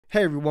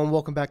Hey everyone,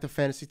 welcome back to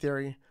Fantasy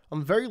Theory.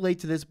 I'm very late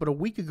to this, but a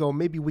week ago,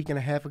 maybe a week and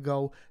a half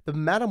ago, the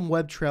Madame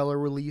Web trailer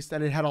released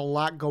and it had a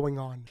lot going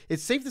on.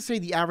 It's safe to say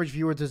the average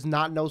viewer does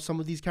not know some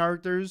of these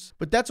characters,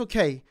 but that's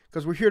okay,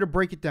 because we're here to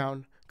break it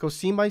down, go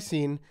scene by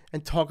scene,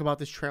 and talk about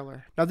this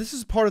trailer. Now this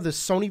is part of the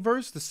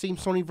Sonyverse, the same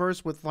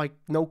Sonyverse with like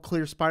no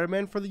clear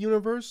Spider-Man for the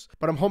universe,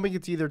 but I'm hoping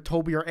it's either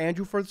Tobey or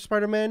Andrew for the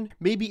Spider-Man.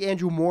 Maybe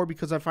Andrew more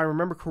because if I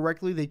remember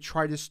correctly, they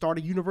tried to start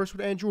a universe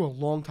with Andrew a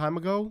long time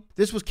ago.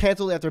 This was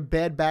canceled after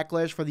bad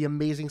backlash for the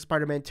Amazing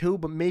Spider-Man 2,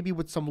 but maybe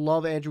with some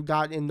love Andrew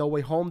got in No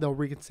Way Home, they'll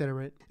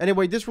reconsider it.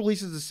 Anyway, this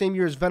releases the same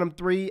year as Venom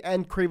 3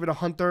 and Kraven the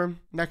Hunter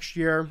next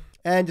year.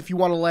 And if you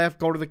want to laugh,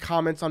 go to the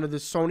comments under the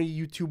Sony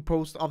YouTube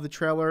post of the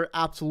trailer.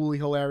 Absolutely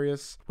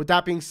hilarious. With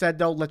that being said,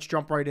 though, let's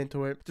jump right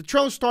into it. The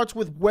trailer starts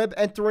with Web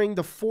entering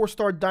the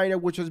 4-star diner,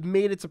 which has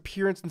made its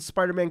appearance in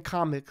Spider-Man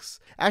comics.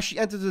 As she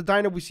enters the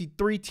diner, we see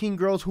 3 teen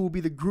girls who will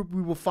be the group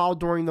we will follow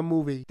during the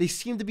movie. They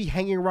seem to be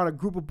hanging around a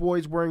group of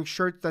boys wearing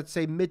shirts that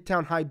say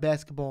Midtown High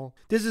Basketball.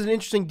 This is an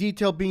interesting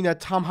detail, being that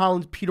Tom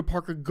Holland's Peter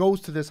Parker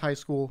goes to this high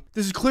school.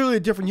 This is clearly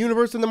a different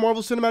universe than the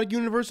Marvel Cinematic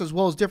Universe, as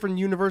well as different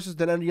universes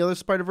than any other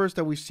Spider-Verse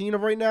that we've seen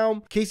of right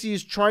now. Casey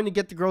is trying to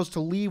get the girls to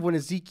leave when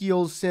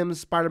Ezekiel Sims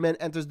Spider-Man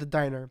enters the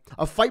diner.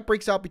 A fight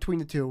breaks out between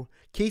the two.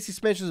 Casey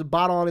smashes a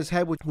bottle on his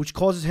head, which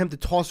causes him to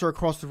toss her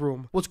across the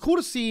room. What's cool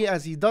to see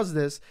as he does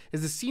this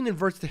is the scene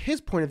inverts to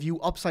his point of view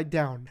upside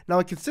down. Now,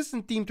 a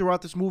consistent theme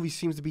throughout this movie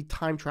seems to be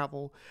time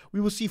travel.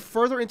 We will see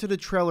further into the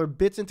trailer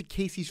bits into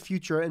Casey's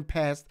future and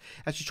past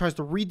as she tries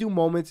to redo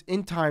moments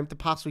in time to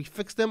possibly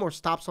fix them or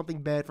stop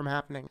something bad from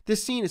happening.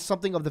 This scene is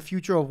something of the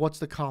future of what's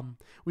to come.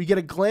 We get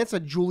a glance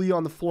at Julia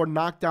on the floor,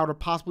 knocked out or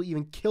possibly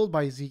even killed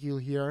by Ezekiel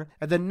here,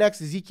 and then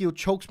next Ezekiel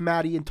chokes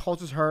Maddie and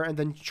tosses her and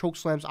then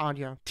chokeslams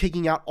Anya,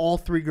 taking out all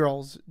 3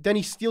 girls. Then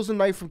he steals a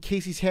knife from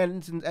Casey's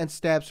hand and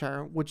stabs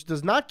her, which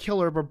does not kill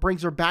her but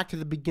brings her back to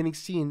the beginning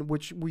scene,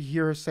 which we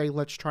hear her say,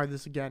 "Let's try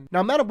this again."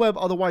 Now, Madame Web,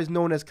 otherwise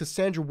known as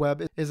Cassandra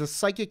Webb, is a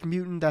psychic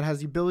mutant that has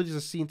the ability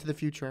to see into the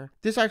future.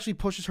 This actually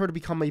pushes her to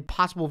become a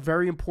possible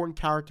very important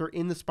character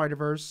in the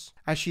Spider-Verse,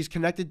 as she's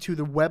connected to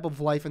the web of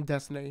life and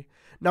destiny.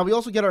 Now, we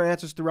also get our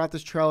answers throughout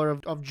this trailer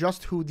of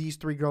just who these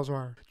 3 girls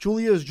are.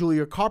 Julia is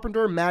Julia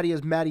Carpenter, Maddie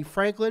is Maddie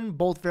Franklin,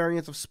 both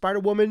variants of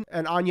Spider-Woman,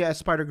 and Anya as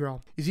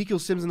Spider-Girl. Ezekiel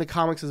Sims in the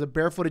comics is a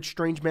barefooted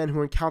strange man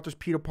who encounters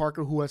Peter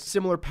Parker, who has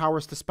similar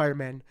powers to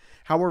Spider-Man.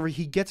 However,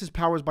 he gets his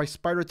powers by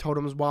spider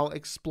totems while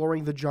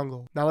exploring the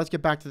jungle. Now let's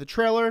get back to the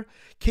trailer.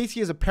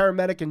 Casey is a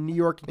paramedic in New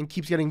York and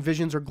keeps getting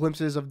visions or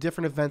glimpses of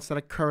different events that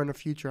occur in the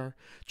future.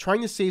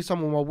 Trying to save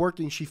someone while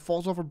working, she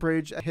falls off a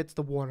bridge and hits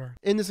the water.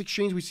 In this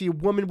exchange, we see a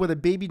woman with a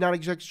baby, not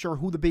exactly sure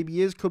who the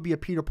baby is. Could be a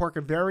Peter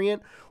Parker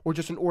variant or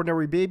just an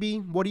ordinary baby.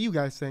 What do you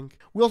guys think?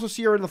 We also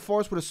see her in the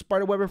forest with a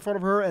spider web in front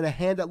of her and a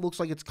hand that looks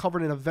like it's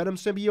covered in a Venom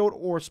symbiote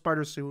or a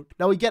spider suit.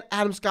 Now we get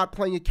Adam Scott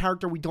playing a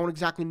character we don't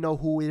exactly know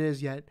who it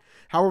is yet.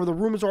 However, the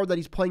rumors are that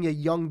he's playing a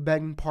young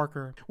Ben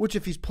Parker, which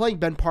if he's playing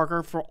Ben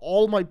Parker, for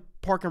all my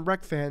Park and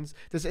Rec fans,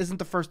 this isn't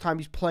the first time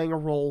he's playing a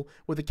role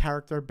with the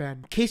character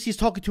Ben. Casey's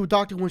talking to a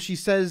doctor when she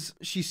says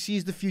she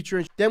sees the future,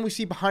 and then we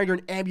see behind her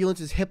an ambulance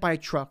is hit by a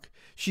truck.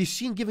 She's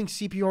seen giving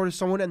CPR to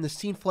someone, and the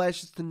scene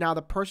flashes to now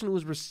the person who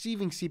is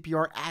receiving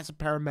CPR as a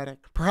paramedic.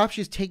 Perhaps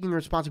she's taking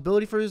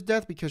responsibility for his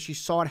death because she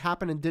saw it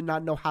happen and did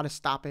not know how to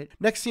stop it.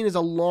 Next scene is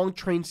a long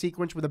train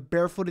sequence with a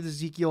barefooted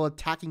Ezekiel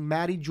attacking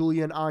Maddie,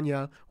 Julia, and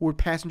Anya, who were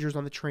passengers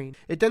on the train.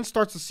 It then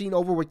starts the scene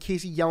over with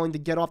Casey yelling to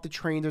get off the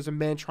train, "There's a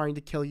man trying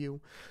to kill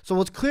you." So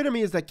what's clear to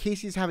me is that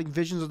Casey is having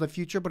visions of the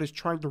future but is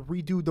trying to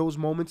redo those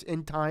moments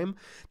in time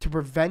to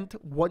prevent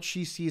what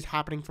she sees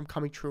happening from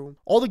coming true.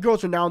 All the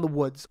girls are now in the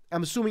woods,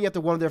 I'm assuming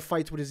after one of their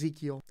fights with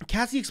Ezekiel.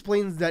 Cassie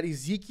explains that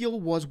Ezekiel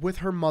was with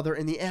her mother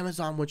in the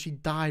Amazon when she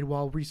died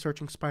while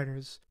researching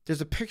spiders.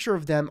 There's a picture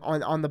of them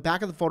on the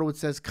back of the photo. It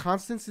says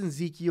Constance and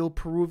Ezekiel,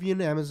 Peruvian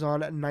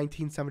Amazon,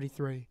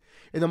 1973.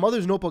 In the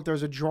mother's notebook,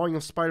 there's a drawing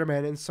of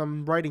Spider-Man and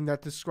some writing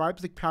that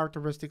describes the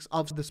characteristics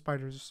of the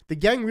spiders. The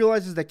gang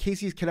realizes that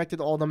Casey is connected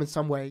to all of them in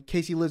some way.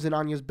 Casey lives in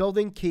Anya's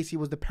building. Casey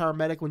was the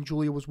paramedic when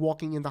Julia was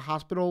walking in the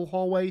hospital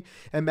hallway,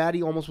 and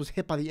Maddie almost was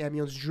hit by the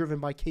ambulance driven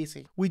by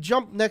Casey. We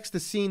jump next to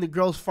seeing the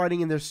girls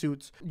fighting in their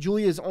suits.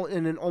 Julia is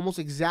in an almost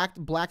exact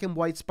black and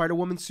white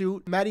Spider-Woman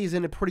suit. Maddie is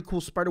in a pretty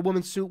cool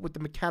Spider-Woman suit with the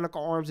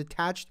mechanical arms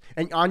attached,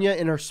 and Anya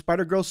in her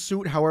Spider-Girl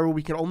suit. However,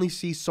 we can only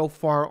see so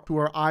far through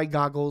her eye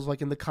goggles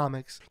like in the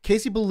comics.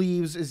 Casey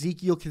believes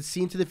Ezekiel can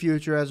see into the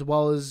future, as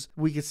well as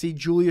we can see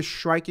Julia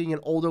striking an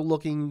older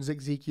looking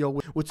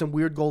Ezekiel with some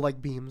weird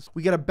gold-like beams.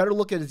 We get a better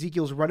look at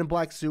Ezekiel's red and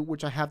black suit,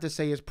 which I have to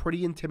say is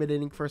pretty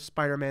intimidating for a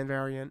Spider-Man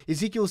variant.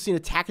 Ezekiel is seen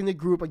attacking the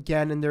group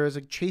again, and there is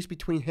a chase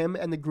between him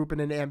and the group in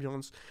an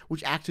ambulance,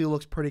 which actually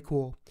looks pretty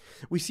cool.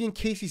 We see in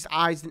Casey's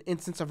eyes an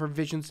instance of her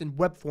visions in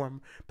web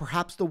form,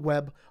 perhaps the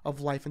web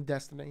of life and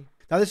destiny.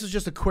 Now, this is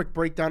just a quick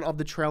breakdown of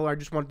the trailer. I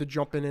just wanted to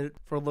jump in it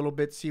for a little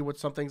bit, see what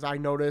some things I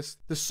noticed.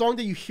 The song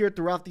that you hear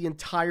throughout the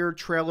entire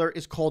trailer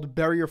is called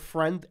Bury Your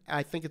Friend.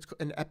 I think it's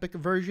an epic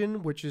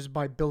version, which is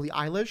by Billie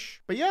Eilish.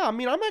 But yeah, I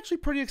mean, I'm actually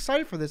pretty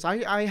excited for this.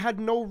 I had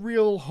no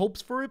real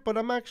hopes for it, but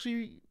I'm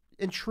actually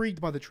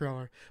intrigued by the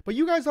trailer. But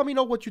you guys let me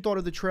know what you thought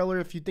of the trailer,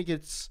 if you think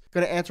it's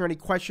going to answer any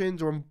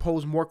questions or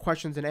pose more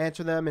questions and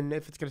answer them, and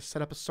if it's going to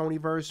set up a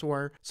Sonyverse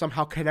or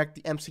somehow connect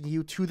the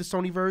MCU to the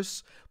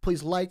Sonyverse.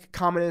 Please like,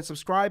 comment, and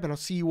subscribe, and I'll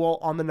see you all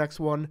on the next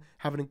one.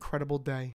 Have an incredible day.